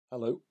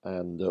Hello,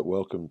 and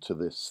welcome to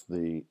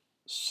the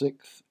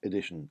sixth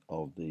edition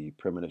of the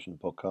Premonition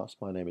podcast.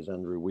 My name is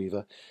Andrew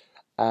Weaver,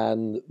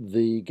 and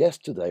the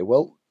guest today,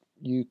 well,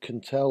 you can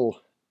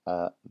tell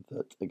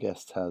that the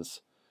guest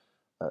has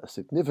a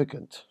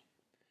significant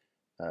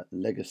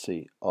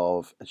legacy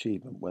of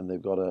achievement when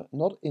they've got a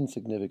not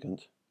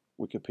insignificant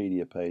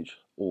Wikipedia page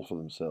all for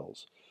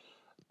themselves.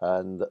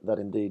 And that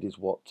indeed is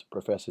what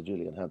Professor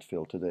Gillian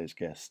Hadfield, today's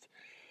guest,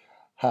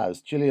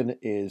 has. Gillian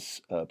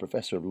is a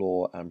professor of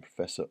law and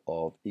professor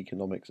of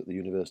economics at the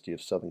University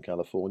of Southern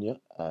California,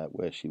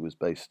 where she was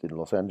based in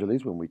Los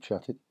Angeles when we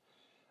chatted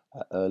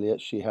earlier.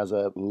 She has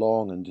a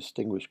long and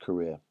distinguished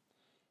career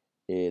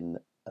in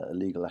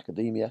legal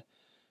academia,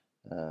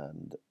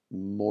 and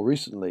more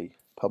recently,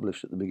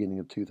 published at the beginning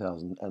of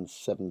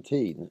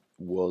 2017,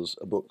 was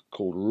a book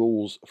called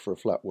Rules for a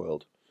Flat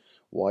World: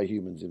 Why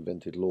Humans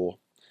Invented Law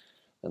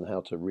and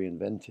How to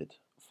Reinvent It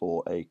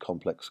for a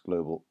Complex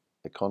Global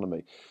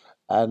Economy.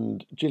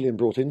 And Gillian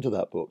brought into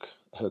that book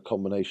her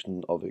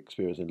combination of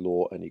experience in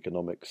law and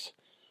economics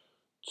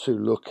to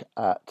look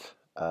at,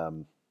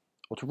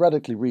 or to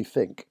radically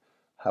rethink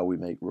how we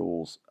make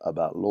rules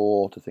about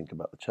law, to think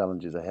about the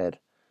challenges ahead,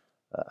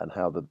 and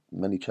how the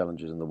many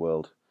challenges in the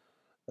world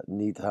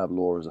need to have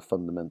law as a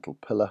fundamental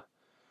pillar.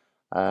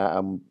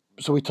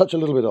 So we touch a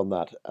little bit on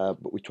that,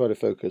 but we try to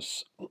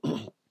focus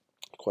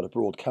quite a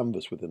broad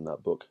canvas within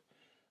that book.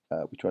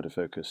 We try to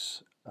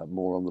focus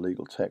more on the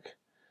legal tech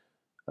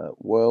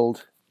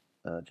world.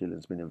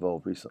 Gillian's been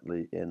involved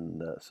recently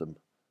in some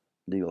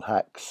legal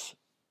hacks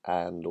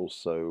and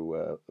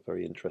also a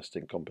very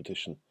interesting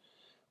competition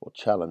or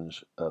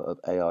challenge of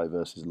AI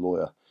versus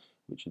lawyer,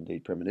 which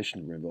indeed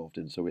Premonition were involved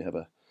in. So we have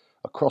a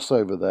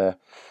crossover there.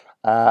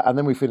 And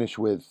then we finish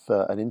with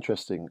an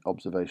interesting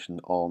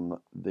observation on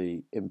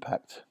the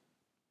impact,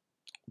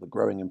 the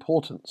growing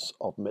importance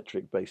of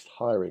metric-based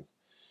hiring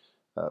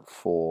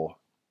for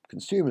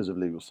consumers of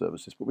legal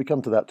services. But we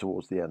come to that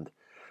towards the end.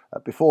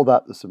 Before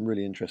that, there's some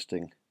really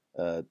interesting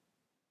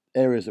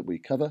areas that we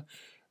cover.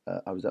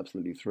 I was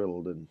absolutely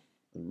thrilled and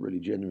really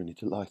genuinely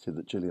delighted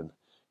that Gillian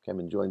came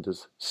and joined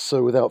us.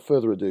 So without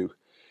further ado,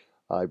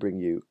 I bring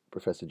you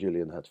Professor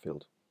Gillian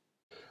Hadfield.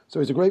 So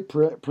it's a great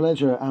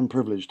pleasure and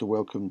privilege to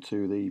welcome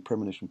to the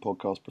Premonition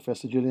podcast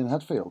Professor Gillian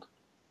Hadfield.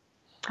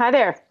 Hi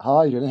there.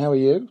 Hi, Gillian. How are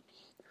you?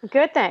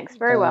 Good, thanks.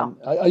 Very well.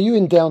 Are you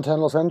in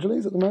downtown Los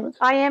Angeles at the moment?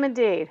 I am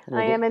indeed.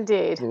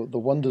 The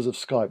wonders of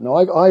Skype. Now,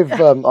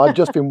 I've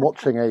just been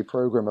watching a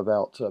program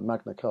about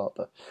Magna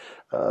Carta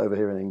over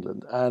here in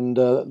England, and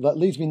that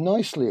leads me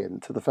nicely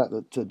into the fact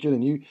that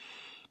Gillian, you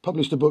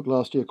published a book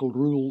last year called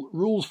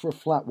Rules for a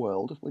Flat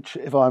World, which,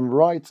 if I'm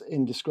right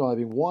in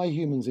describing why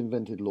humans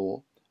invented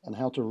law and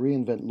how to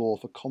reinvent law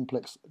for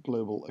complex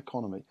global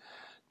economy.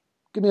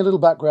 Give me a little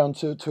background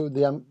to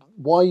the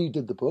why you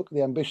did the book,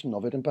 the ambition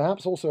of it, and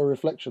perhaps also a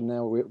reflection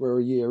now we're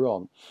a year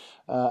on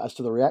as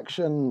to the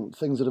reaction,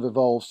 things that have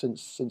evolved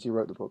since you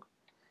wrote the book.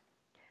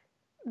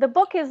 The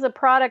book is a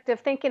product of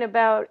thinking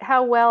about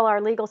how well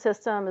our legal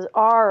systems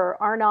are or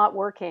are not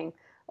working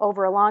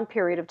over a long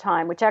period of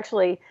time, which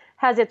actually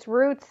has its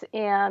roots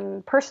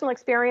in personal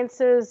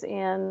experiences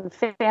in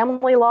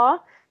family law.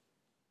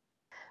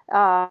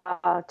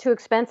 Too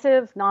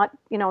expensive, not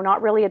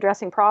really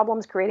addressing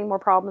problems, creating more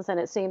problems than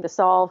it seemed to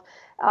solve,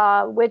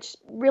 which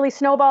really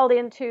snowballed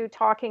into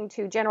talking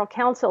to general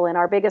counsel in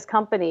our biggest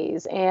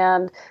companies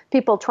and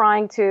people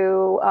trying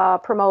to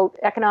promote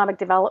economic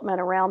development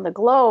around the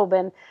globe.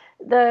 And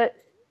the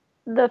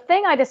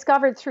thing I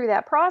discovered through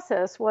that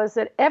process was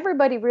that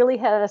everybody really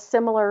had a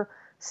similar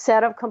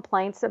set of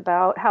complaints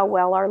about how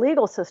well our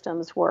legal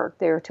systems work.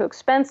 They're too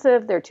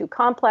expensive, they're too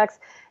complex,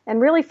 and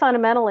really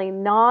fundamentally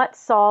not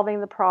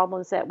solving the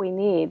problems that we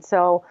need.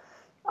 So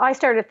I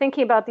started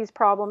thinking about these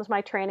problems.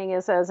 My training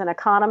is as an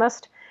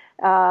economist,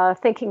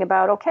 thinking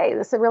about, okay,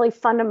 this is a really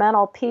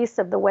fundamental piece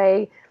of the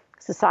way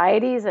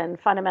societies and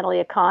fundamentally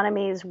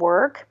economies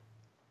work.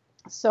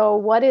 So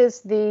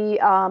what's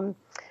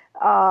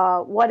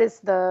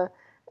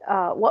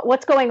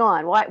going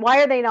on?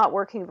 Why are they not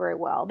working very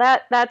well?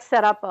 That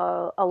set up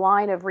a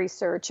line of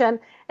research. And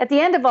at the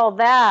end of all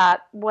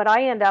that, what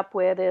I end up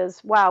with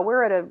is, wow,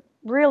 we're at a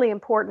really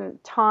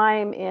important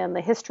time in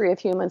the history of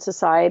human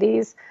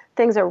societies.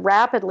 Things are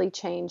rapidly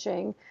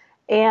changing.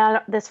 And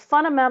this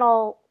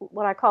fundamental,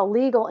 what I call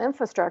legal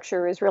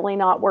infrastructure, is really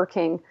not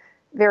working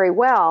very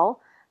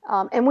well.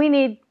 And we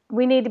need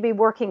to be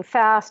working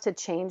fast to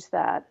change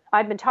that.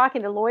 I've been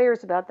talking to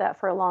lawyers about that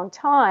for a long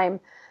time.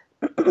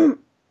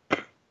 And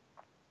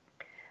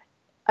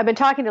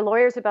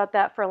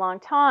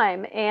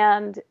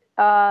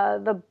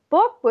the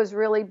book was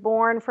really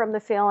born from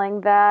the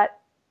feeling that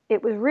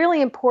it was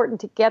really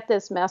important to get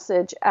this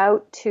message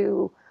out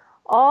to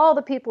all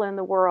the people in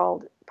the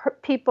world,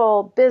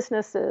 people,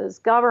 businesses,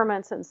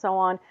 governments, and so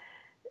on,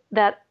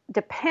 that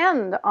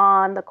depend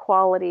on the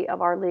quality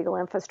of our legal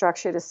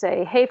infrastructure, to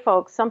say, hey,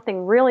 folks,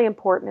 something really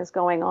important is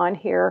going on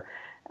here.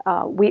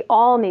 We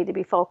all need to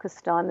be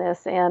focused on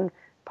this. And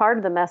part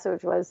of the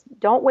message was,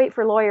 don't wait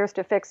for lawyers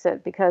to fix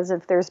it, because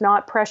if there's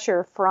not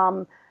pressure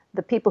from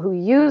the people who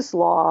use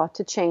law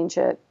to change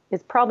it,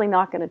 it's probably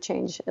not going to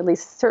change, at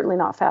least certainly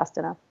not fast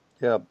enough.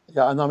 Yeah,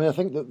 yeah, and I mean, I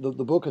think that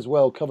the book as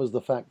well covers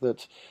the fact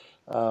that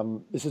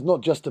this is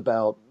not just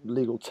about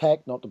legal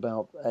tech, not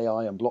about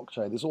AI and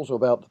blockchain. It's also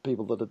about the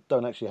people that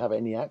don't actually have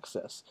any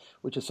access,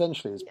 which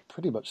essentially is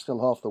pretty much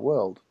still half the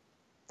world.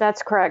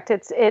 That's correct.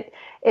 It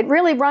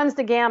really runs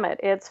the gamut.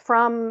 It's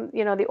from,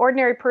 the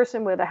ordinary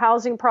person with a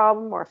housing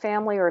problem or a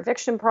family or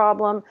eviction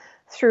problem,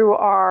 through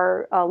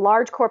our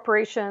large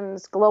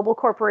corporations, global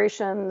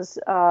corporations,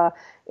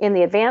 in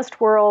the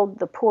advanced world,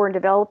 the poor and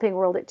developing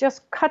world. It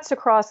just cuts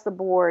across the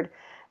board.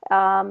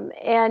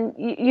 And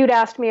you'd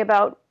asked me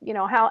about,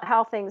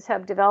 how things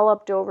have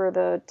developed over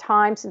the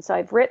time since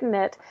I've written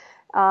it.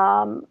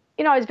 I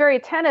was very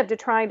attentive to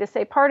trying to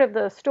say part of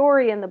the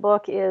story in the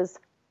book is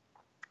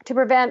to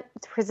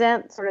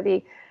present sort of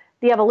the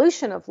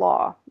evolution of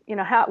law.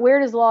 Where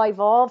does law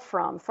evolve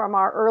from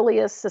our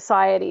earliest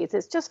societies?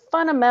 It's just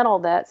fundamental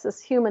that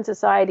human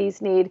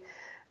societies need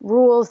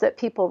rules that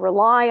people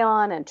rely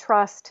on and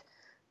trust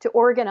to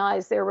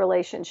organize their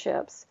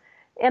relationships.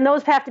 And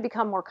those have to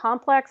become more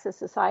complex as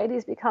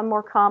societies become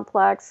more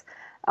complex.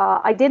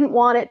 I didn't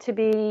want it to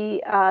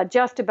be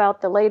just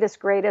about the latest,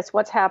 greatest,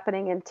 what's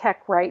happening in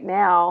tech right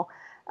now.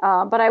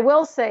 But I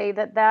will say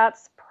that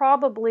that's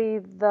probably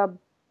the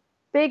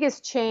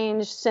biggest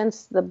change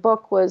since the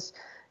book was,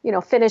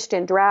 finished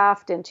in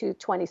draft into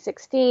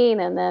 2016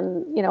 and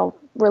then,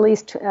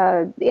 released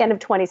the end of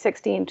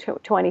 2016 to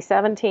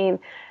 2017.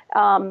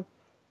 I've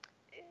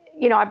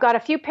got a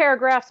few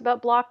paragraphs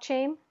about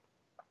blockchain.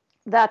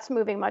 That's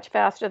moving much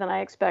faster than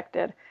I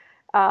expected.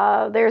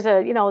 There's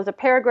a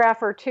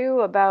paragraph or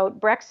two about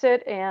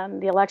Brexit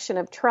and the election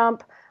of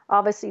Trump.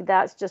 Obviously,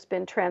 that's just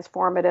been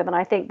transformative, and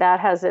I think that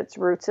has its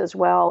roots as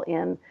well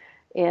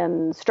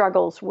in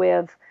struggles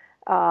with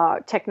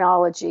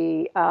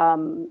technology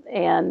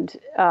and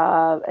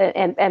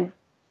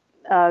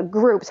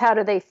groups. How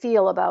do they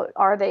feel about?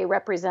 Are they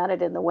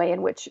represented in the way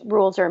in which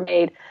rules are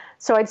made?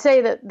 So I'd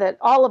say that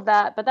all of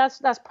that, but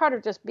that's part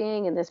of just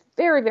being in this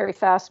very, very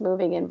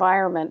fast-moving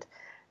environment.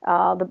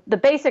 The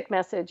basic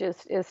message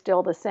is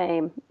still the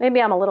same.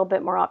 Maybe I'm a little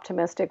bit more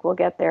optimistic. We'll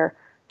get there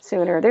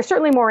sooner. There's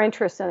certainly more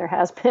interest than there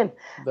has been.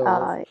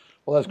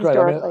 Well, that's great.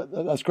 I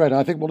mean, that's great. And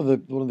I think one of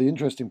the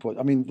interesting points.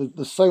 I mean,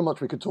 there's so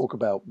much we could talk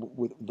about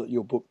that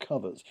your book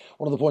covers.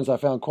 One of the points I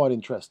found quite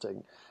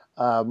interesting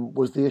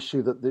was the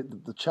issue that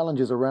the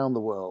challenges around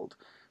the world,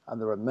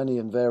 and there are many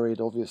and varied,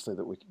 obviously,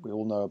 that we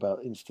all know about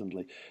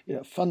instantly.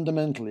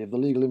 Fundamentally, if the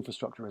legal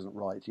infrastructure isn't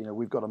right,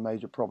 we've got a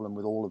major problem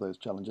with all of those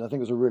challenges. I think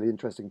it was a really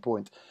interesting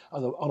point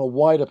on a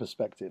wider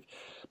perspective,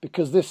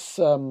 because this,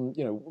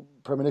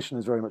 Premonition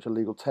is very much a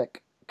legal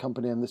tech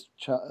company, and this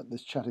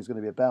chat is going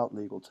to be about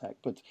legal tech.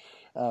 But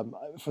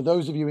for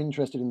those of you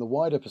interested in the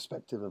wider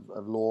perspective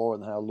of law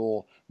and how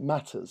law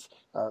matters,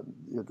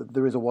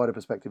 there is a wider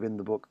perspective in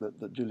the book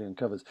that Gillian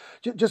covers.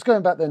 Just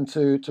going back then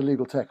to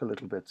legal tech a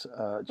little bit,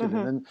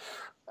 Gillian, and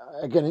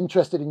again,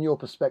 interested in your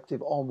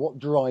perspective on what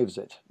drives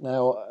it.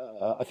 Now,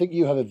 I think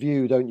you have a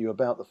view, don't you,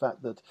 about the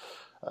fact that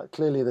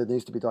clearly there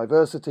needs to be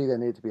diversity, there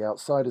need to be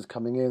outsiders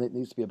coming in, it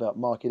needs to be about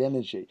market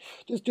energy.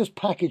 Just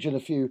package in a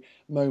few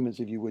moments,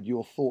 if you would,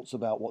 your thoughts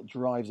about what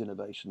drives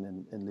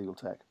innovation in legal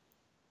tech.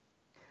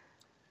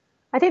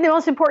 I think the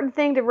most important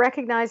thing to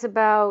recognize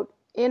about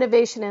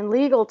innovation in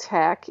legal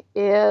tech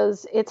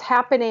is it's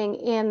happening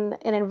in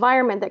an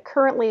environment that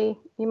currently,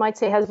 you might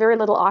say, has very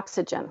little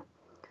oxygen.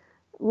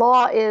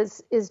 Law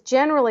is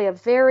generally a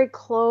very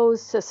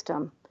closed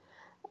system.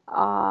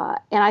 And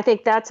I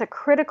think that's a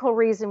critical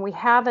reason we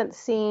haven't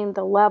seen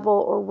the level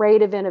or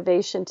rate of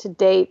innovation to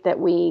date that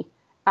we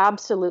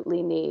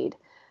absolutely need.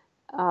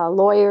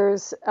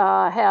 Lawyers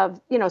have,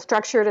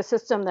 structured a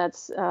system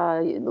that's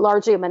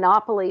largely a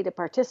monopoly to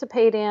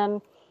participate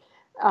in.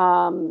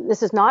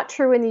 This is not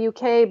true in the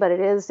UK, but it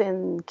is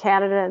in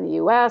Canada and the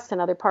US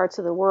and other parts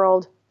of the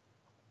world.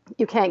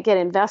 You can't get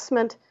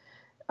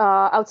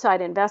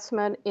outside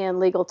investment in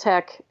legal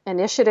tech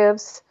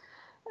initiatives.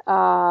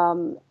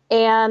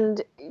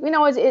 And,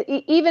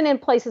 even in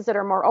places that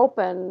are more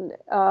open,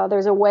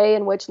 there's a way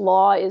in which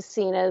law is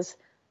seen as,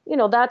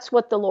 that's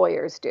what the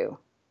lawyers do.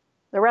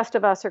 The rest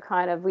of us are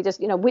kind of,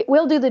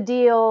 we'll do the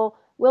deal,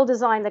 we'll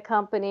design the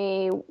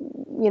company,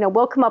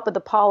 we'll come up with the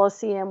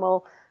policy and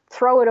we'll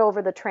throw it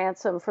over the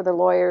transom for the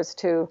lawyers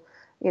to,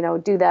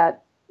 do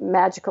that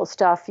magical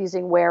stuff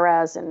using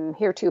whereas and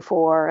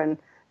heretofore and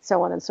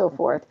so on and so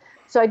forth.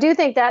 So I do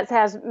think that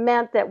has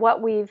meant that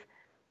what we've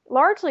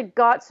largely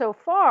got so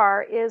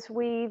far is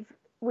we've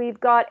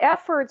got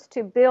efforts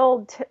to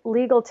build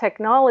legal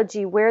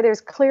technology where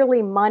there's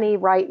clearly money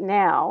right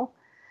now,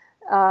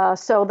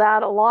 so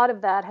that a lot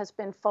of that has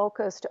been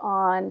focused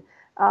on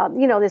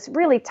this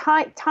really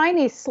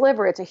tiny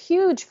sliver. It's a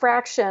huge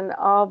fraction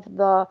of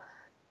the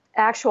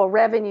actual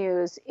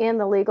revenues in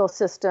the legal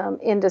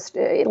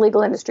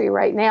industry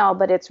right now,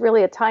 but it's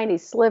really a tiny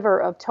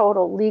sliver of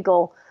total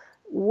legal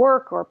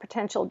work or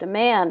potential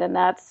demand, and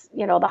that's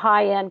the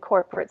high-end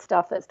corporate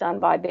stuff that's done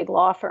by big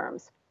law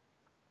firms.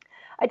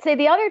 I'd say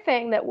the other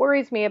thing that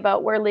worries me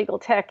about where legal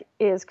tech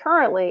is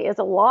currently is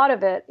a lot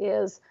of it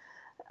is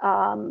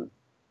um,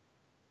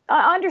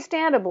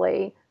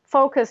 understandably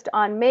focused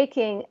on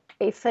making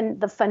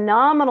the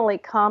phenomenally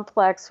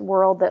complex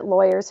world that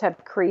lawyers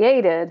have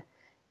created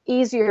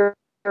easier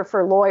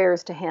for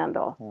lawyers to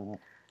handle. Mm-hmm.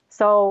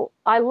 So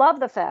I love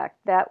the fact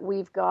that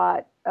we've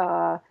got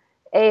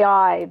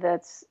AI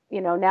that's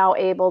now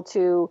able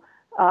to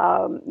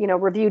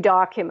review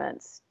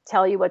documents,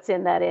 tell you what's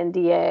in that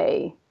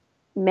NDA,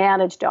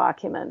 manage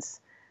documents.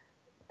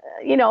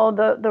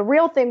 The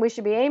real thing we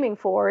should be aiming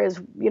for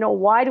is,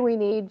 why do we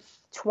need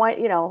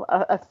 20,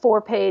 a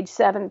 4-page,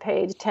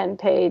 7-page,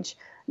 10-page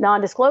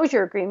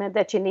non-disclosure agreement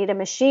that you need a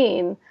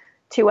machine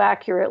to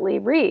accurately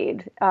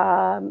read?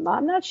 I'm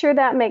not sure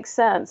that makes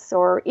sense.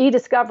 Or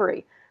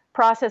e-discovery,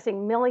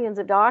 processing millions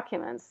of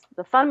documents.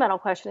 The fundamental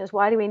question is,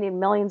 why do we need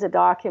millions of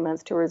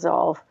documents to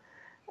resolve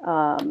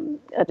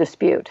a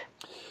dispute?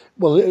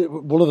 Well,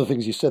 one of the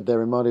things you said there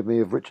reminded me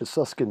of Richard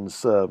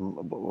Susskind's,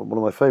 one of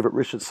my favourite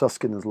Richard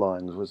Susskind's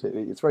lines was,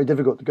 it's very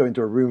difficult to go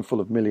into a room full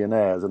of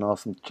millionaires and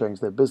ask them to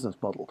change their business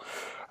model.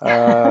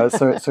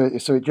 So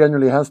it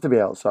generally has to be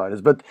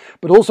outsiders. But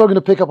also I'm going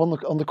to pick up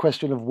on the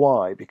question of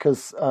why,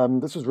 because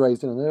this was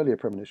raised in an earlier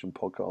Premonition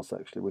podcast,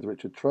 actually, with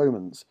Richard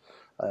Tromans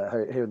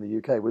here in the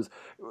UK.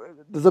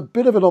 There's a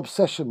bit of an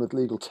obsession with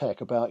legal tech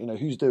about,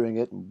 who's doing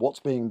it and what's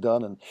being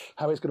done and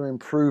how it's going to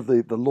improve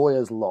the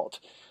lawyer's lot.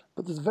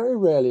 But there's very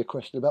rarely a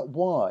question about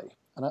why.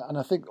 And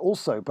I think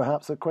also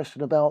perhaps a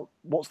question about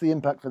what's the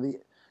impact for the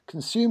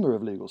consumer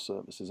of legal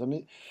services. I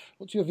mean,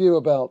 what's your view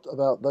about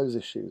those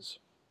issues?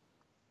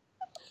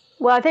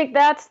 Well, I think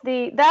that's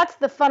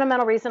the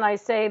fundamental reason I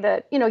say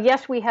that,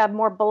 yes, we have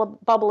more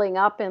bubbling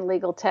up in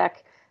legal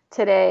tech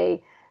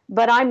today,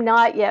 but I'm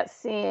not yet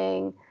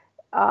seeing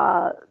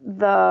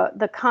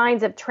the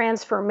kinds of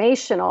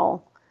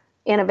transformational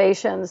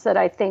innovations that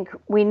I think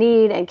we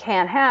need and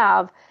can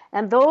have.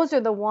 And those are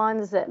the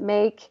ones that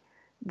make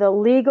the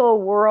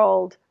legal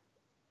world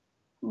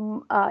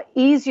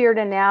easier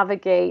to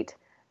navigate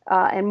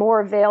and more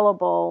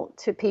available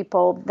to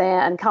people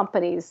and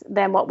companies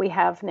than what we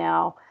have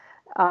now.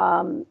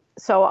 So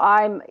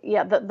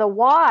the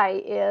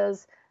why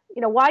is,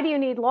 why do you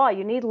need law?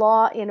 You need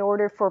law in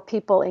order for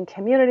people in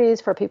communities,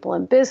 for people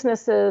in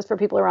businesses, for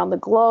people around the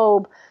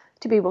globe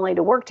to be willing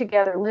to work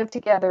together, live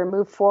together,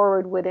 move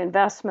forward with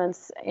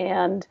investments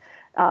and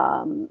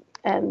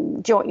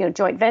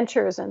joint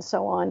ventures and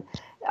so on.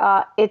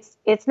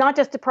 It's not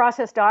just to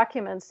process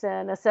documents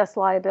and assess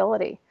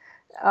liability.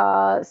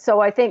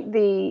 So I think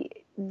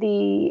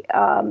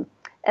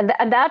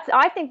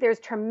I think there's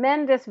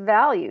tremendous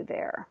value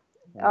there.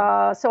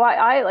 So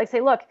I like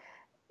say, look,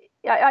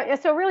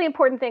 it's a really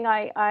important thing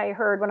I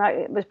heard when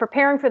I was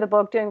preparing for the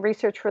book, doing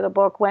research for the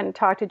book, went and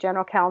talked to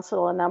general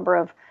counsel, a number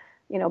of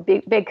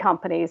big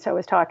companies. So I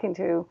was talking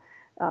to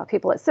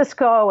people at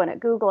Cisco and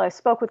at Google. I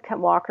spoke with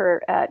Ken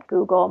Walker at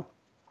Google.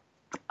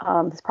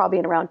 It's probably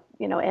in around,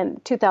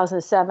 in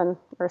 2007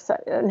 or so.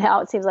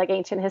 Now it seems like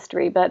ancient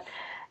history. But,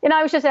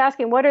 I was just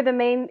asking, what are the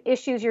main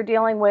issues you're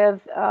dealing with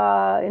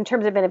in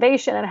terms of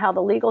innovation and how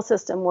the legal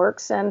system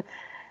works? And,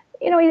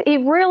 he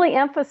really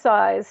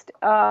emphasized,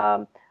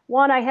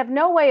 one, I have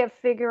no way of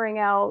figuring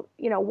out,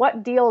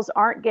 what deals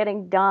aren't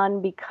getting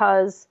done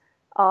because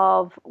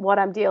of what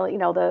I'm dealing,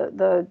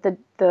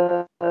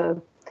 the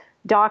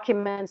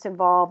documents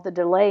involved, the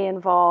delay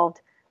involved.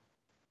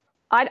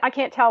 I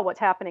can't tell what's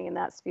happening in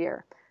that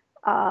sphere.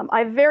 I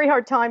have a very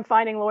hard time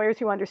finding lawyers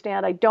who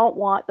understand I don't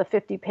want the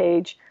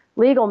 50-page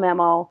legal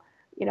memo.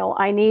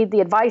 I need the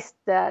advice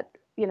that,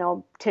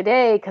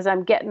 today, because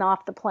I'm getting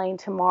off the plane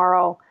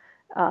tomorrow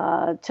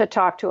to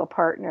talk to a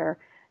partner.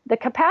 The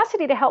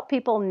capacity to help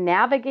people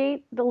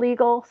navigate the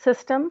legal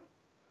system,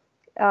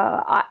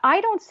 I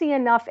don't see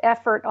enough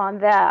effort on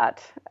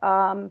that.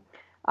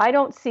 I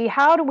don't see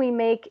how do we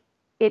make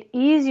it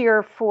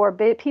easier for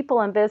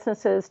people and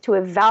businesses to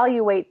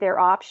evaluate their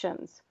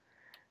options,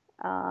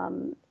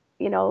 run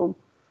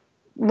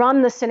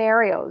the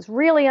scenarios,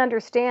 really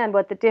understand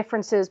what the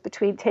difference is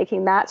between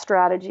taking that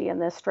strategy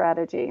and this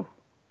strategy.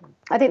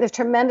 I think there's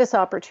tremendous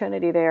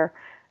opportunity there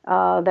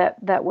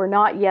that we're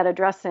not yet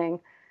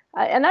addressing.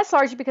 And that's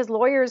largely because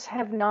lawyers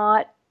have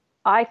not,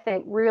 I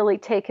think, really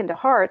taken to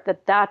heart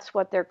that that's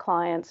what their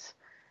clients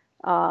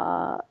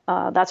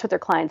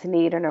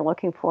need and are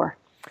looking for.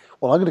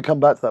 Well, I'm going to come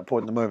back to that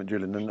point in a moment,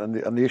 Julian,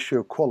 and the issue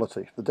of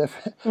quality,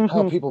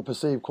 how people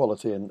perceive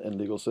quality in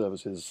legal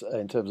services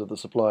in terms of the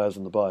suppliers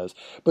and the buyers.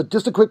 But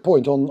just a quick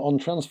point on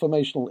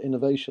transformational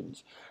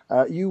innovations.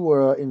 You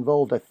were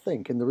involved, I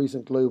think, in the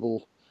recent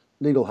Global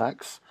Legal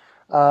Hacks.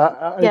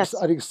 Yes.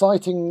 An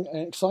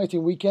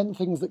exciting weekend,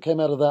 things that came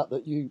out of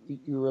that you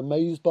were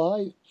amazed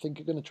by,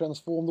 think are going to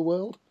transform the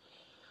world?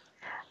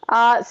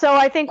 So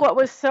I think what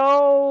was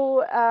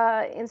so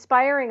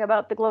inspiring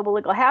about the Global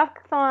Legal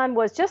Hackathon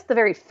was just the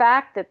very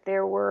fact that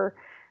there were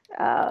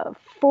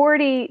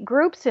 40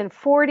 groups in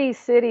 40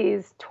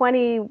 cities,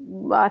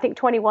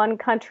 21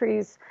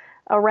 countries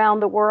around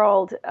the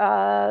world.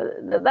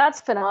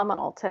 That's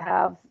phenomenal to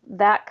have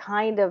that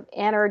kind of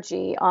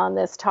energy on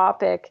this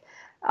topic.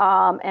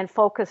 and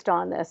focused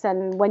on this.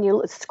 And when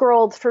you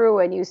scrolled through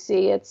and you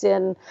see it's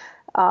in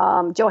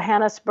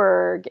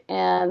Johannesburg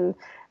and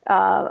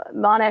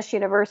Monash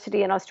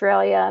University in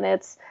Australia, and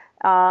it's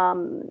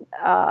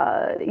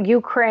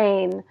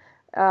Ukraine,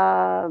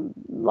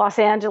 Los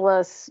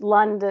Angeles,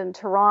 London,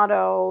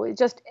 Toronto. It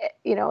just,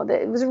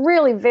 it was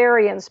really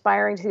very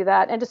inspiring to see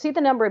that. And to see the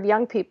number of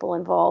young people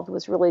involved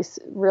was really,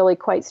 really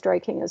quite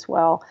striking as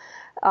well.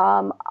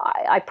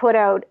 I put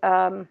out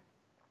a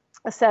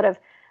set of,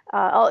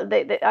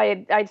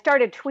 I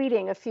started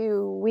tweeting a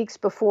few weeks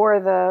before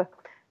the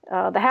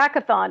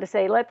hackathon to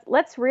say,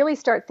 let's really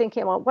start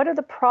thinking about what are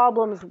the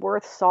problems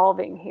worth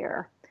solving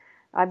here.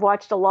 I've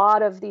watched a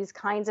lot of these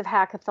kinds of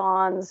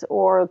hackathons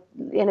or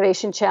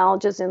innovation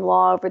challenges in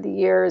law over the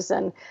years,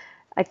 and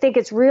I think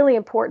it's really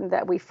important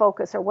that we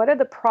focus on what are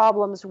the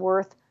problems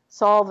worth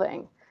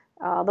solving.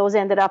 Those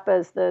ended up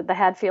as the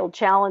Hadfield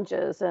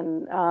challenges,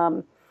 and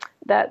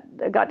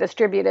that got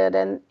distributed.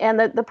 And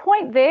the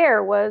point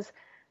there was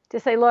to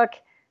say, look,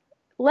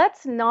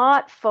 let's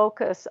not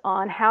focus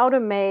on how to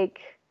make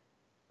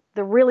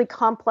the really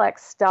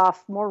complex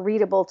stuff more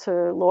readable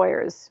to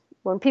lawyers.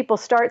 When people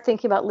start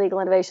thinking about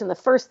legal innovation, the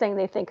first thing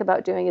they think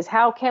about doing is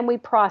how can we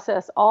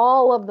process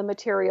all of the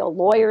material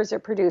lawyers are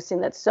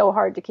producing that's so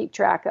hard to keep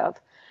track of,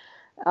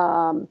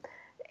 or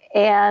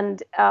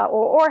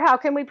how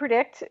can we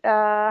predict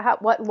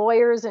what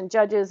lawyers and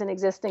judges and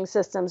existing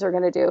systems are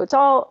going to do? It's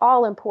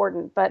all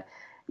important, but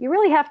you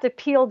really have to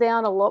peel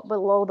down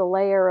below the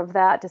layer of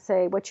that to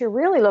say what you're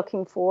really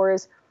looking for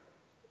is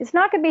it's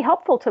not going to be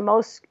helpful to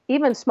most,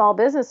 even small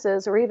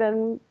businesses or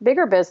even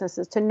bigger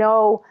businesses, to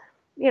know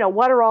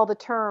what are all the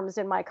terms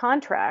in my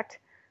contract.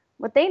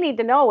 What they need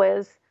to know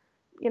is,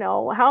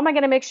 how am I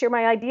going to make sure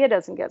my idea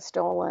doesn't get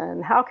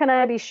stolen? How can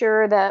I be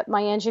sure that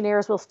my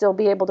engineers will still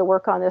be able to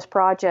work on this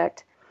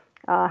project?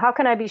 How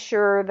can I be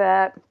sure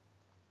that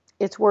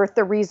it's worth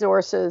the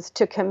resources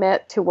to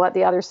commit to what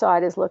the other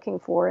side is looking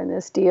for in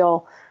this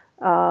deal?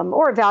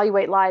 Or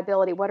evaluate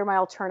liability. What are my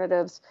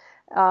alternatives?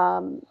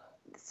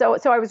 So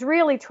I was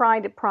really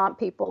trying to prompt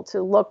people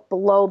to look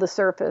below the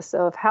surface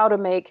of how to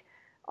make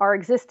our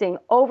existing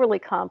overly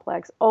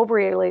complex,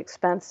 overly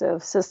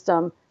expensive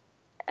system,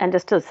 and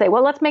just to say,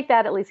 well, let's make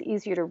that at least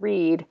easier to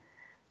read,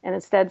 and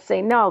instead say,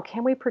 no,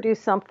 can we produce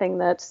something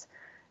that's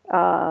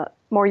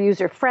more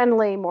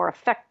user-friendly, more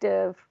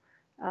effective?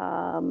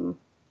 I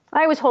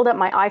always hold up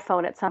my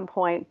iPhone at some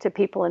point to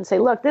people and say,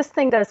 look, this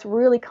thing does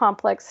really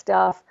complex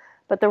stuff,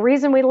 but the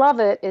reason we love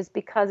it is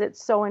because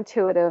it's so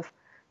intuitive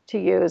to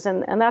use,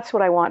 and that's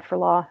what I want for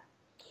law.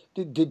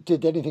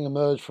 Did anything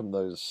emerge from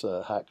those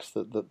hacks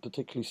that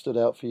particularly stood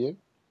out for you?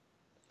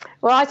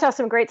 Well, I saw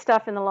some great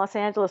stuff in the Los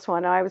Angeles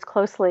one. I was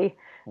closely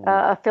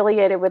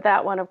affiliated with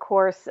that one, of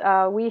course.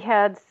 We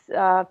had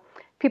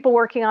people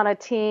working on a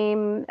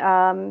team.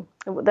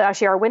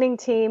 Actually, our winning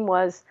team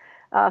was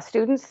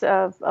students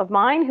of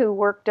mine who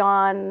worked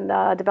on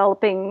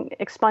developing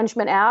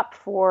expungement app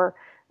for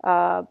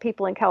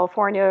people in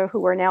California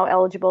who are now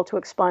eligible to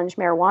expunge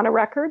marijuana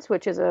records,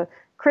 which is a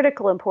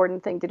critical,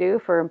 important thing to do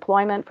for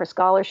employment, for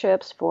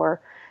scholarships, for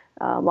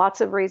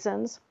lots of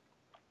reasons.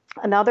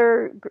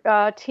 Another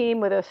team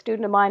with a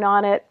student of mine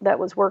on it that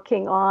was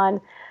working on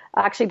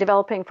actually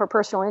developing for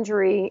personal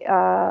injury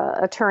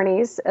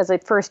attorneys as a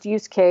first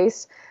use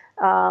case,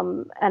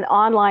 an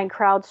online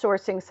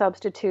crowdsourcing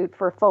substitute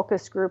for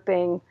focus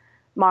grouping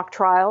mock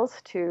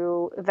trials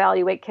to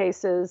evaluate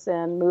cases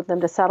and move them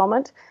to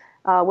settlement,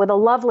 with a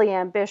lovely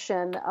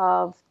ambition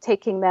of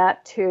taking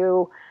that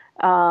to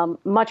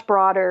much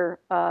broader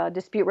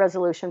dispute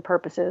resolution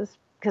purposes.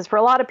 Because for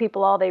a lot of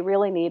people, all they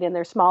really need in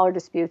their smaller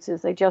disputes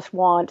is they just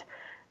want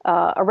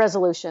a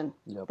resolution.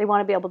 Yep. They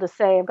want to be able to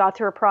say, I've got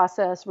through a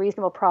process,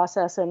 reasonable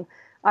process, and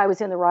I was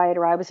in the right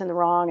or I was in the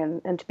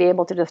wrong, and to be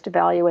able to just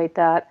evaluate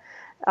that.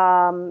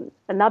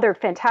 Another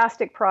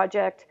fantastic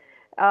project,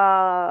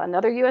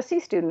 another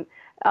USC student,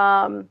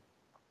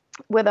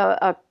 with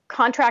a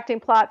contracting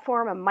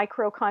platform, a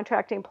micro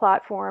contracting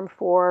platform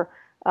for,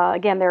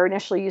 again, their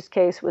initial use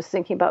case was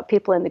thinking about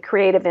people in the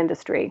creative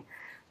industry.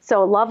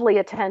 So lovely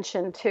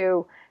attention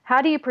to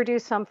how do you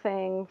produce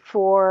something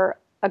for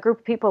a group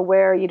of people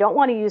where you don't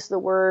want to use the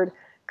word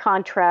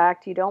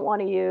contract, you don't want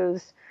to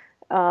use,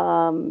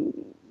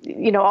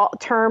 all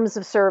terms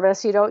of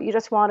service. You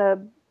just want to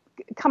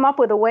come up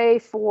with a way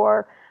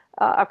for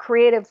a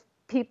creative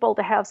people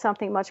to have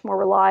something much more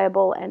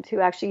reliable and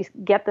to actually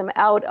get them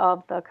out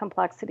of the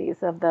complexities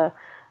of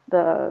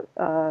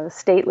the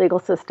state legal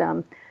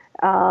system.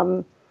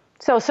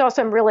 So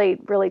some really,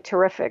 really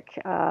terrific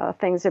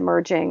things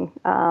emerging.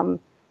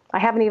 I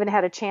haven't even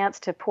had a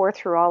chance to pour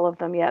through all of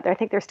them yet. I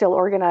think they're still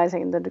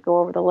organizing them to go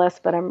over the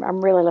list, but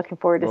I'm really looking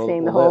forward to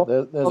seeing the whole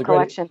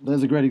collection.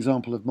 There's a great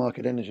example of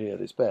market energy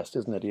at its best,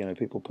 isn't it?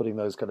 People putting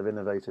those kind of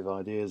innovative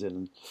ideas in.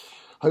 And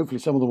hopefully,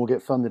 some of them will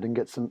get funded and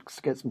get some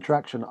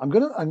traction. I'm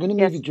going to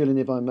move you, Gillian,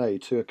 if I may,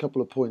 to a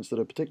couple of points that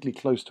are particularly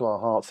close to our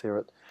hearts here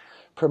at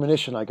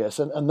Premonition, I guess,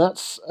 and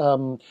that's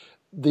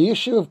the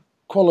issue of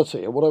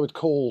quality, or what I would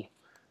call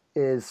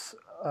is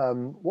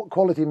what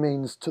quality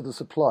means to the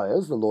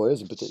suppliers, the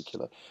lawyers in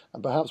particular,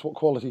 and perhaps what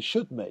quality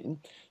should mean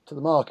to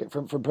the market.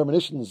 From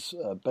Premonition's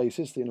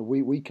basis,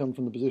 we come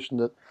from the position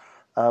that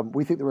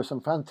we think there are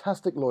some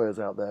fantastic lawyers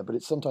out there, but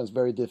it's sometimes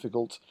very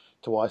difficult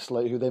to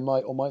isolate who they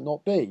might or might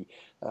not be.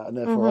 And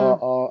therefore,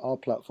 our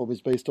platform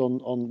is based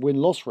on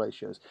win-loss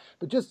ratios.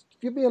 But just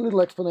give me a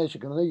little explanation,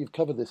 because I know you've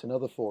covered this in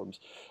other forums,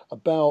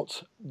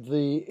 about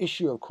the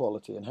issue of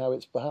quality and how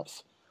it's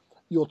perhaps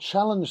your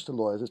challenge to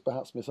lawyers is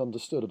perhaps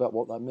misunderstood about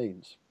what that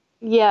means.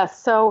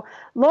 Yes. So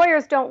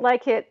lawyers don't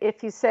like it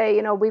if you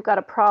say, we've got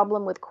a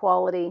problem with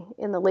quality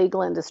in the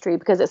legal industry,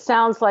 because it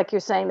sounds like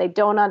you're saying they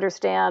don't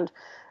understand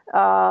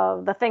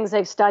the things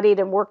they've studied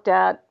and worked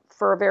at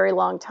for a very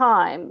long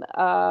time.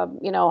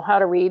 How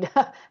to read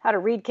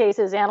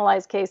cases,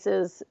 analyze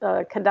cases,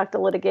 conduct a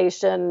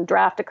litigation,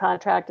 draft a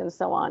contract, and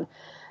so on.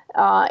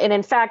 And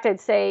in fact,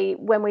 I'd say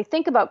when we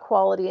think about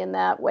quality in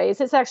that way,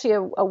 it's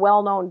actually a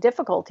well-known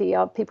difficulty.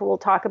 People will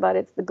talk about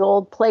it's the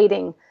gold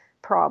plating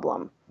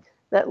problem,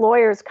 that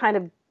lawyers kind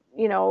of,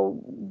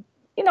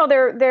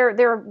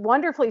 they're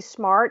wonderfully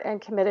smart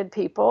and committed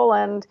people,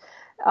 and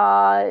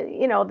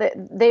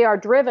they are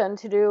driven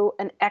to do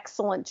an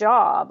excellent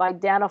job,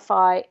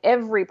 identify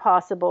every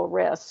possible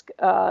risk,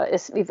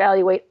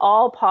 evaluate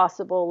all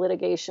possible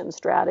litigation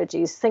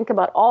strategies, think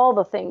about all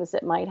the things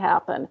that might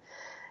happen.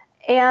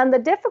 And the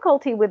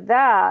difficulty with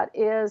that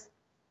is,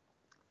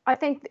 I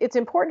think it's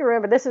important to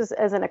remember, this is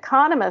as an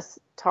economist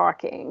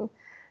talking,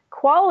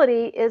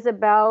 quality is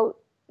about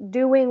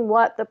doing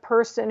what the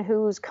person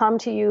who's come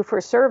to you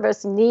for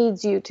service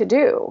needs you to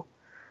do.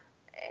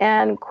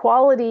 And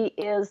quality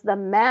is the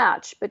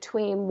match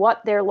between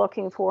what they're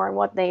looking for and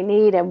what they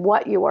need and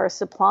what you are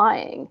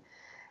supplying.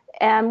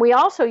 And we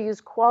also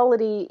use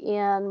quality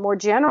more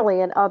generally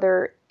in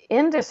other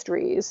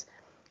industries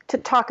to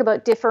talk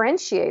about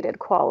differentiated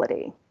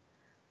quality.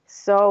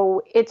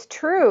 So it's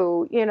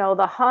true,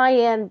 the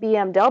high-end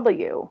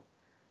BMW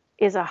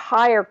is a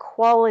higher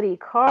quality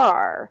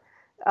car,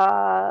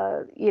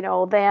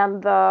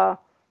 than the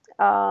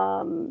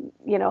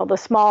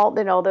small,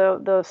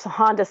 the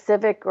Honda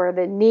Civic or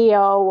the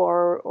Neo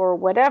or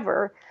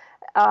whatever.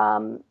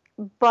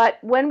 But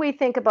when we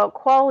think about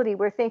quality,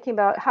 we're thinking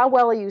about how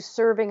well are you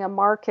serving a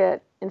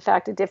market, in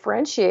fact, a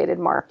differentiated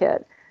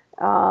market.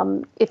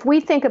 If we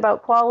think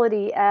about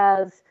quality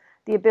as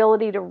the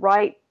ability to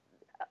write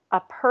a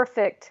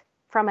perfect,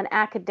 from an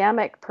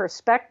academic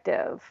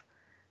perspective,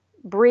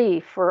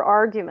 brief or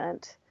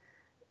argument,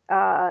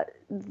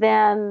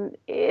 then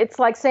it's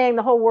like saying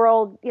the whole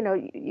world,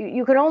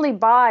 you can only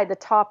buy the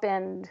top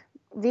end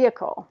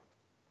vehicle.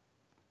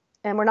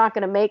 And we're not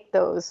going to make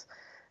those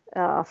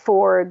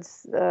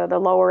Fords, the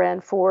lower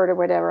end Ford or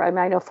whatever. I mean,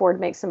 I know Ford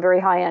makes some very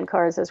high end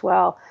cars as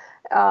well.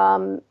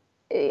 And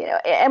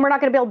we're not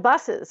going to build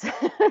buses.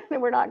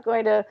 We're not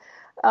going to,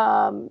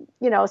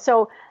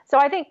 so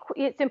I think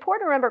it's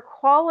important to remember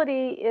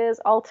quality is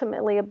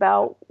ultimately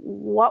about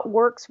what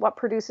works, what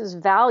produces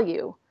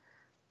value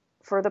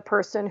for the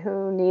person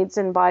who needs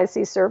and buys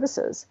these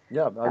services.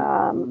 Yeah,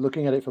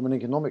 looking at it from an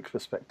economics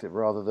perspective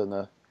rather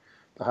than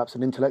perhaps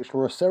an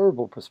intellectual or a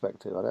cerebral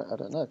perspective. I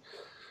don't know.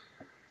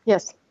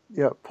 Yes.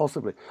 Yeah,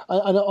 possibly.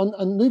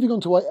 And moving on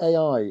to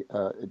AI,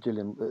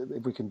 Gillian,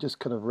 if we can just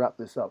kind of wrap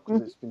this up,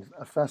 because it's been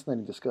a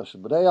fascinating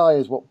discussion. But AI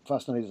is what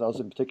fascinates us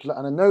in particular,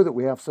 and I know that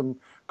we have some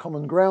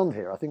common ground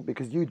here. I think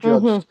because you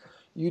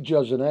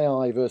judged an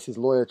AI versus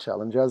lawyer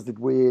challenge, as did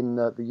we in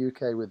the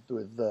UK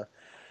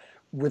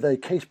with a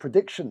case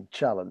prediction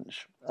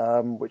challenge,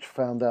 which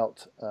found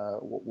out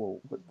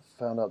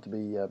to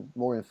be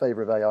more in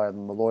favour of AI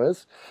than the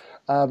lawyers.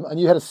 And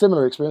you had a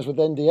similar experience with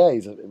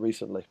NDAs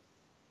recently.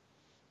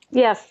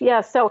 Yes.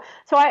 So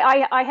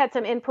I had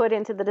some input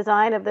into the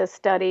design of this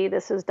study.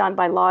 This was done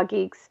by Law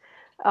Geeks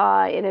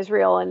in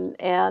Israel,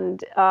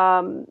 and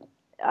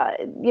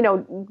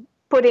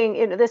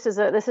putting this is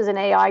an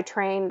AI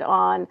trained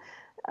on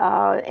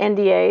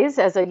NDAs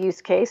as a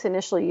use case,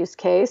 initial use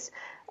case.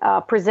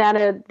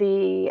 Presented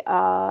a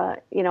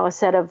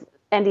set of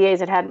NDAs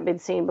that hadn't been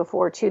seen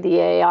before to the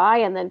AI,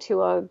 and then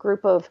to a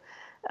group of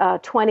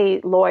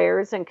 20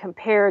 lawyers, and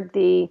compared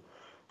the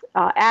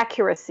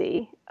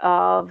accuracy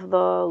of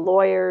the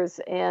lawyers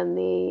and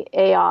the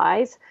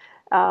AIs.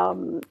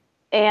 And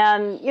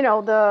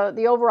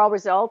the overall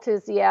result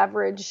is the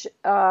average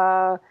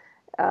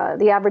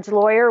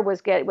lawyer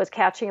was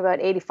catching about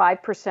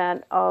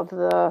 85% of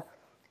the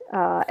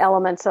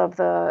elements of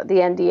the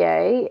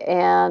NDA,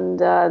 and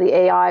the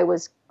AI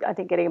was, I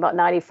think, getting about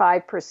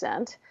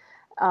 95%.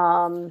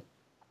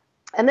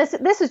 And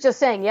this is just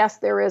saying, yes,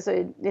 there is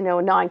a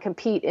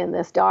non-compete in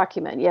this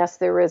document. Yes,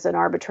 there is an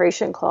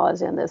arbitration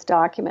clause in this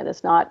document.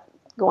 It's not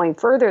going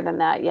further than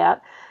that yet.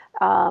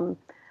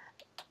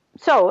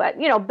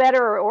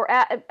 Better or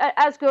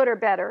as good or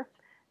better.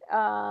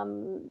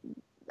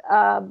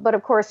 But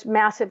of course,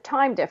 massive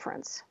time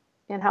difference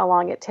in how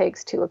long it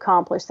takes to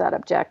accomplish that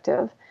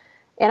objective.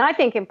 And I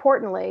think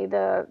importantly,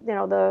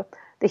 the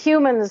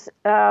humans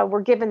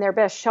were given their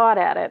best shot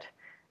at it.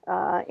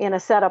 in a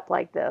setup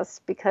like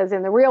this, because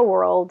in the real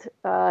world,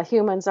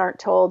 humans aren't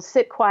told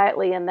sit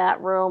quietly in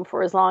that room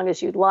for as long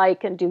as you'd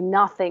like and do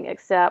nothing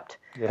except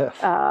Yes.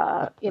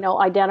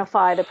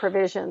 identify the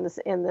provisions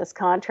in this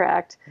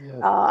contract.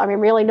 Yes. I mean,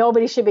 really,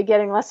 nobody should be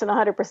getting less than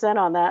 100%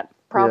 on that,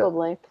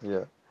 probably.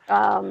 Yeah.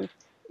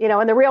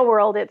 In the real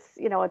world,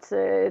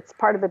 it's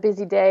part of a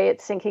busy day.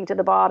 It's sinking to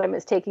the bottom.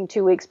 It's taking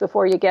 2 weeks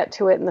before you get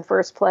to it in the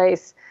first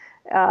place.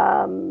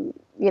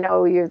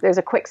 There's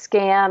a quick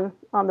scan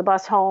on the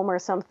bus home or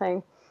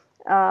something.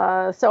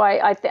 So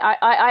I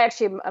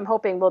actually am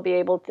hoping we'll be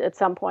able to, at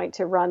some point,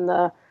 to run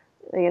the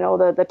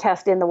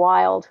test in the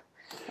wild.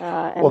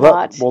 And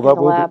not in the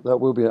lab. That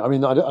will be. I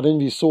mean, I don't know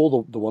if you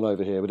saw the one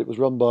over here, but it was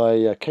run by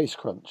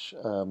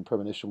CaseCrunch.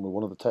 Premonition were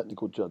one of the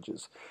technical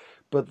judges.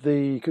 But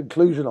the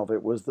conclusion of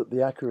it was that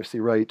the accuracy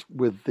rate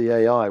with the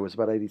AI was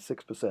about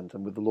 86%,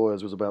 and with the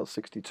lawyers was about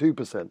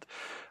 62%.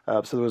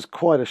 So there was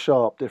quite a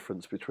sharp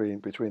difference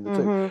between the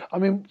two. I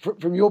mean,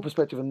 from your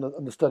perspective and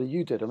the study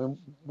you did, I mean,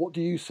 what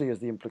do you see as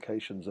the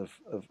implications of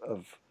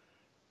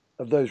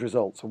those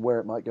results and where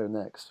it might go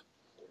next?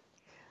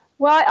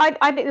 Well,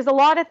 I think there's a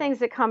lot of things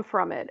that come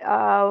from it.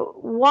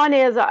 One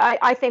is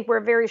I think we're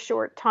a very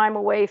short time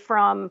away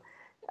from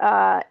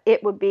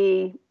it would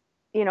be,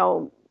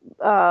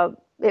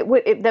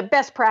 the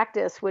best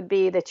practice would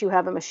be that you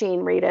have a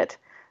machine read it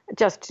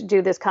just to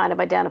do this kind of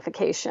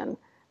identification,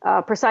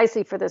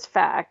 precisely for this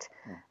fact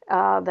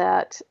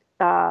that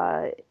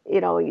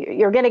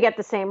you're going to get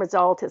the same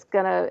result. It's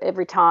going to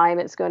every time.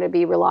 It's going to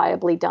be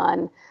reliably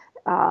done.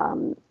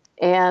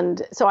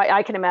 And so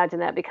I can imagine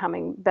that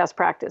becoming best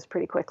practice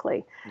pretty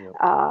quickly. Yep.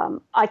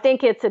 I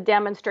think it's a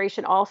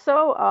demonstration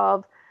also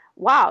of,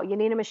 wow, you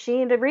need a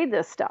machine to read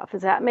this stuff.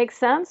 Does that make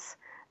sense?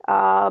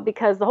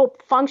 Because the whole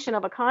function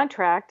of a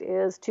contract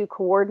is to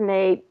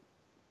coordinate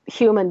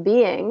human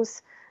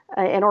beings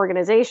and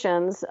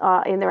organizations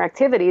in their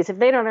activities. If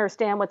they don't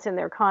understand what's in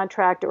their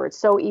contract, or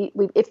it's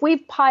if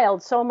we've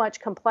piled so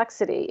much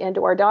complexity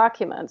into our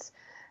documents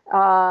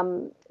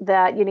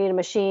that you need a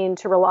machine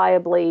to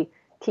reliably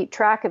keep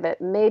track of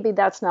it, maybe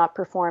that's not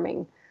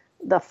performing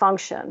the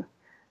function.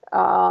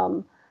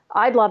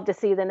 I'd love to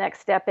see the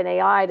next step in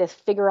AI to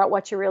figure out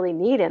what you really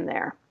need in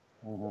there.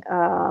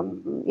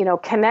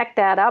 Connect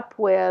that up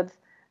with,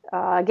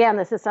 again,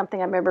 this is something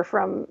I remember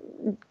from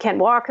Ken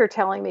Walker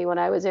telling me when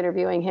I was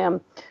interviewing him,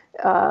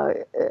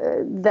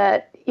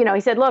 that, he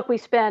said, look,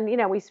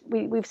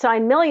 we've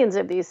signed millions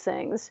of these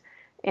things.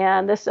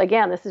 And this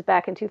is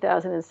back in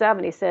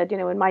 2007. He said,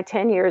 in my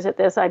 10 years at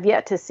this, I've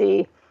yet to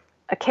see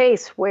a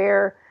case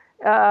where,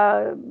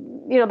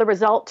 the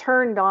result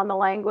turned on the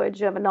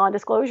language of a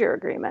non-disclosure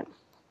agreement.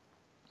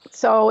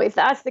 So if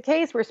that's the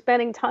case, we're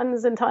spending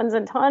tons and tons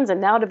and tons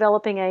and now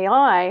developing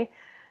AI,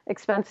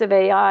 expensive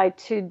AI,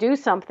 to do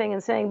something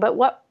and saying, but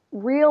what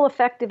real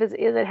effective is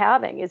it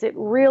having? Is it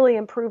really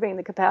improving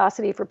the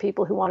capacity for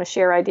people who want to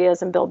share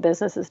ideas and build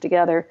businesses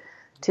together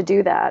to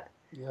do that?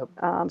 Yep.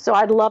 So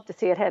I'd love to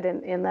see it head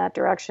in that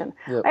direction.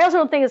 Yep. I also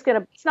don't think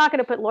it's not going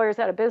to put lawyers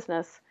out of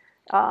business,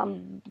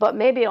 but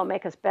maybe it'll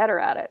make us better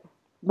at it.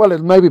 Well,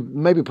 it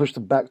maybe push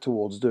them back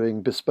towards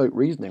doing bespoke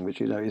reasoning, which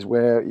is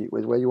where you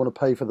want to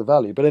pay for the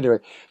value. But anyway,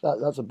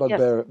 that's a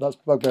bugbear. Yes. That's a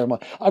bugbear of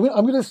mine. I'm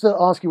going to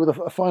ask you with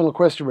a final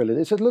question. Really,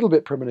 it's a little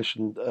bit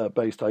premonition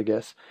based, I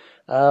guess.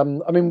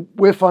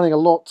 We're finding a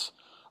lot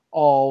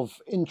of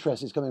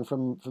interest is coming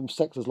from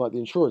sectors like the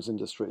insurance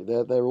industry.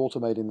 They're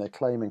automating their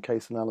claim and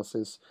case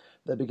analysis.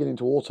 They're beginning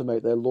to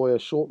automate their lawyer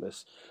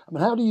shortlists.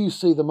 How do you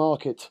see the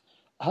market?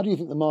 How do you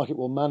think the market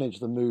will manage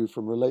the move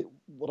from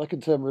what I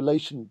can term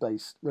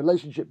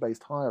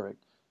relationship-based hiring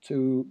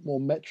to more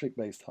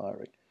metric-based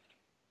hiring?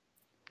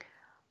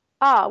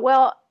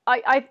 Well,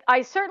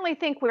 I certainly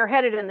think we're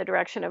headed in the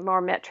direction of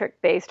more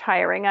metric-based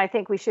hiring. I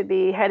think we should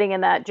be heading in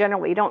that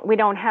generally. We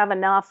don't have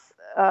enough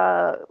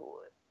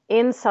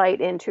insight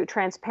into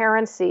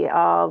transparency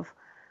of,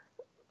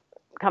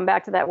 come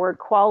back to that word,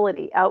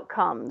 quality,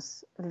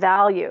 outcomes,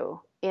 value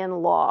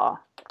in law.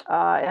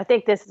 I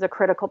think this is a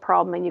critical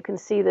problem, and you can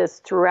see this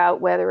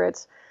throughout, whether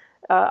it's,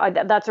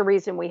 that's a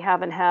reason we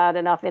haven't had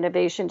enough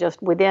innovation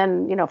just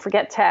within,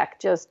 forget tech,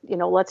 just,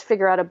 let's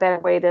figure out a better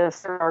way to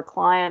serve our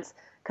clients,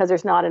 because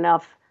there's not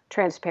enough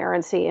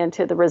transparency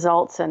into the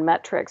results and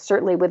metrics.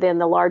 Certainly within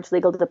the large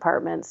legal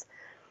departments,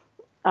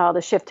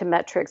 the shift to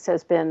metrics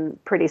has been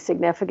pretty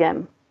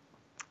significant.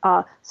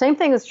 Same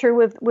thing is true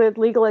with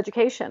legal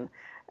education,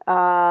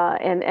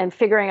 and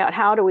figuring out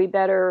how do we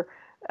better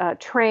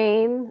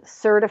train,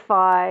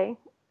 certify,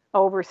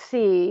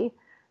 oversee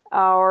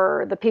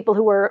the people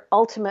who are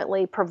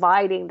ultimately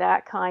providing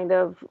that kind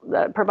of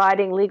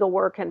providing legal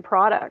work and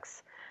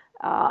products.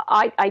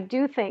 I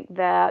do think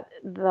that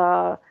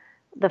the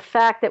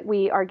fact that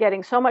we are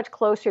getting so much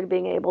closer to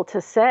being able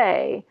to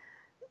say,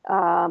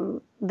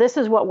 this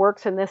is what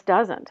works and this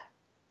doesn't.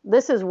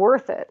 This is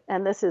worth it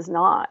and this is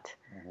not.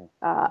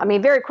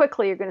 Very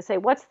quickly you're going to say,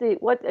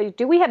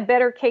 do we have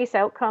better case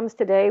outcomes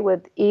today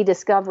with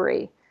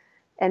e-discovery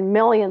and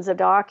millions of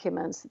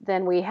documents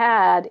than we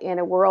had in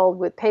a world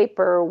with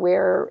paper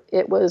where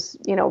it was,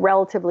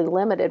 relatively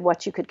limited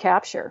what you could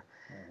capture.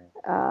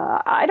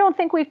 I don't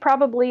think we've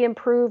probably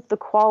improved the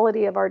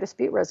quality of our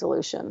dispute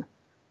resolution.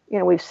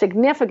 We've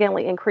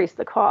significantly increased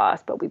the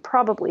cost, but we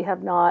probably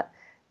have not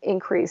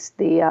increased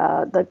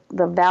the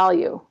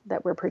value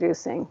that we're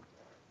producing.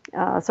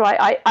 So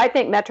I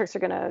think metrics are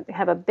going to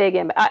have a big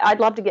impact. I'd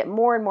love to get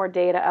more and more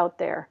data out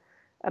there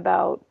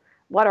about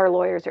what our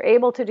lawyers are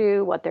able to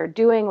do, what they're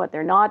doing, what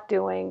they're not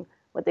doing,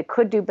 what they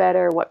could do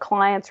better, what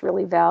clients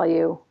really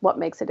value, what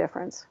makes a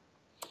difference.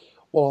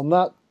 Well, on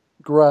that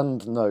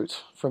grand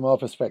note, from our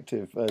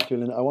perspective,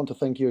 Gillian, I want to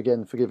thank you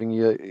again for giving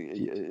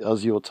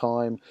us your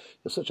time.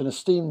 You're such an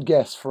esteemed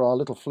guest for our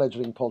little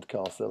fledgling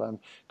podcast that I'm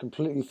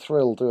completely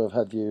thrilled to have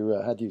had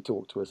you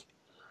talk to us.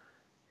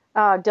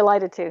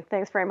 Delighted to.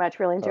 Thanks very much.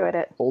 Really enjoyed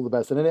it. All the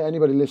best. And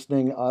anybody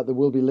listening, there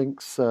will be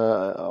links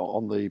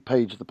on the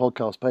page, the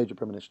podcast page of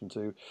Premonition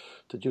to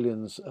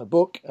Gillian's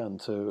book and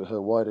to her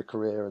wider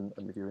career.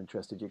 And if you're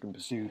interested, you can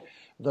pursue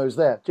those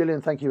there.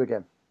 Gillian, thank you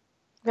again.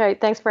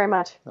 Great. Thanks very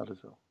much. Not at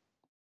all.